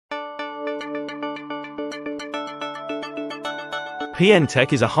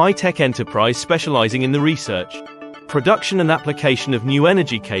Pntech is a high-tech enterprise specializing in the research, production and application of new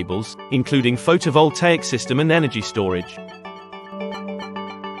energy cables, including photovoltaic system and energy storage.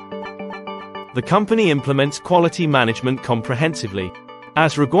 The company implements quality management comprehensively,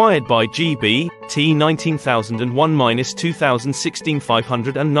 as required by GB, T 19001-2016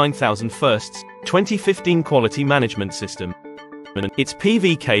 500 and 9001st, 2015 Quality Management System. Its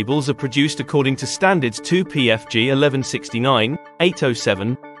PV cables are produced according to standards 2 PFG 1169,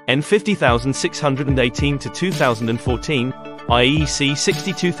 807, N 50618 to 2014, IEC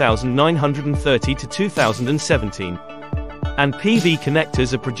 62930 to 2017. And PV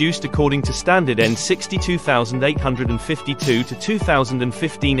connectors are produced according to standard N 62852 to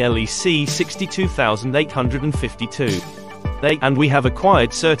 2015 LEC 62852. And we have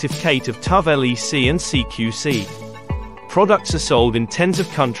acquired certificate of TÜV IEC and CQC. Products are sold in tens of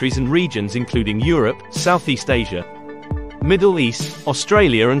countries and regions including Europe, Southeast Asia, Middle East,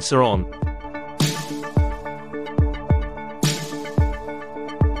 Australia and so on.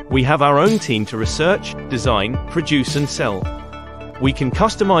 We have our own team to research, design, produce and sell. We can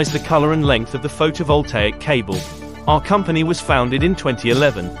customize the color and length of the photovoltaic cable. Our company was founded in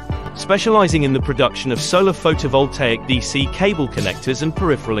 2011, specializing in the production of solar photovoltaic DC cable connectors and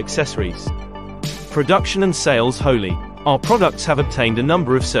peripheral accessories. Production and sales wholly. Our products have obtained a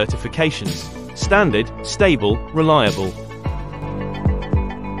number of certifications: standard, stable, reliable.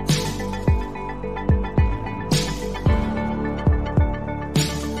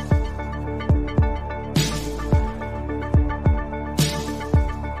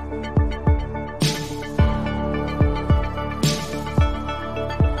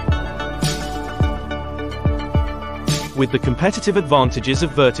 With the competitive advantages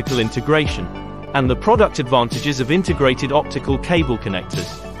of vertical integration and the product advantages of integrated optical cable connectors,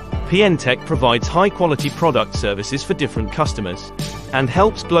 Pntech provides high-quality product services for different customers and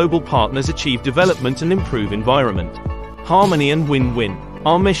helps global partners achieve development and improve environment, harmony and win-win.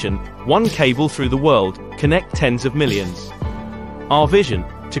 Our mission: one cable through the world, connect tens of millions. Our vision: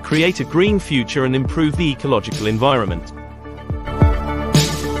 to create a green future and improve the ecological environment.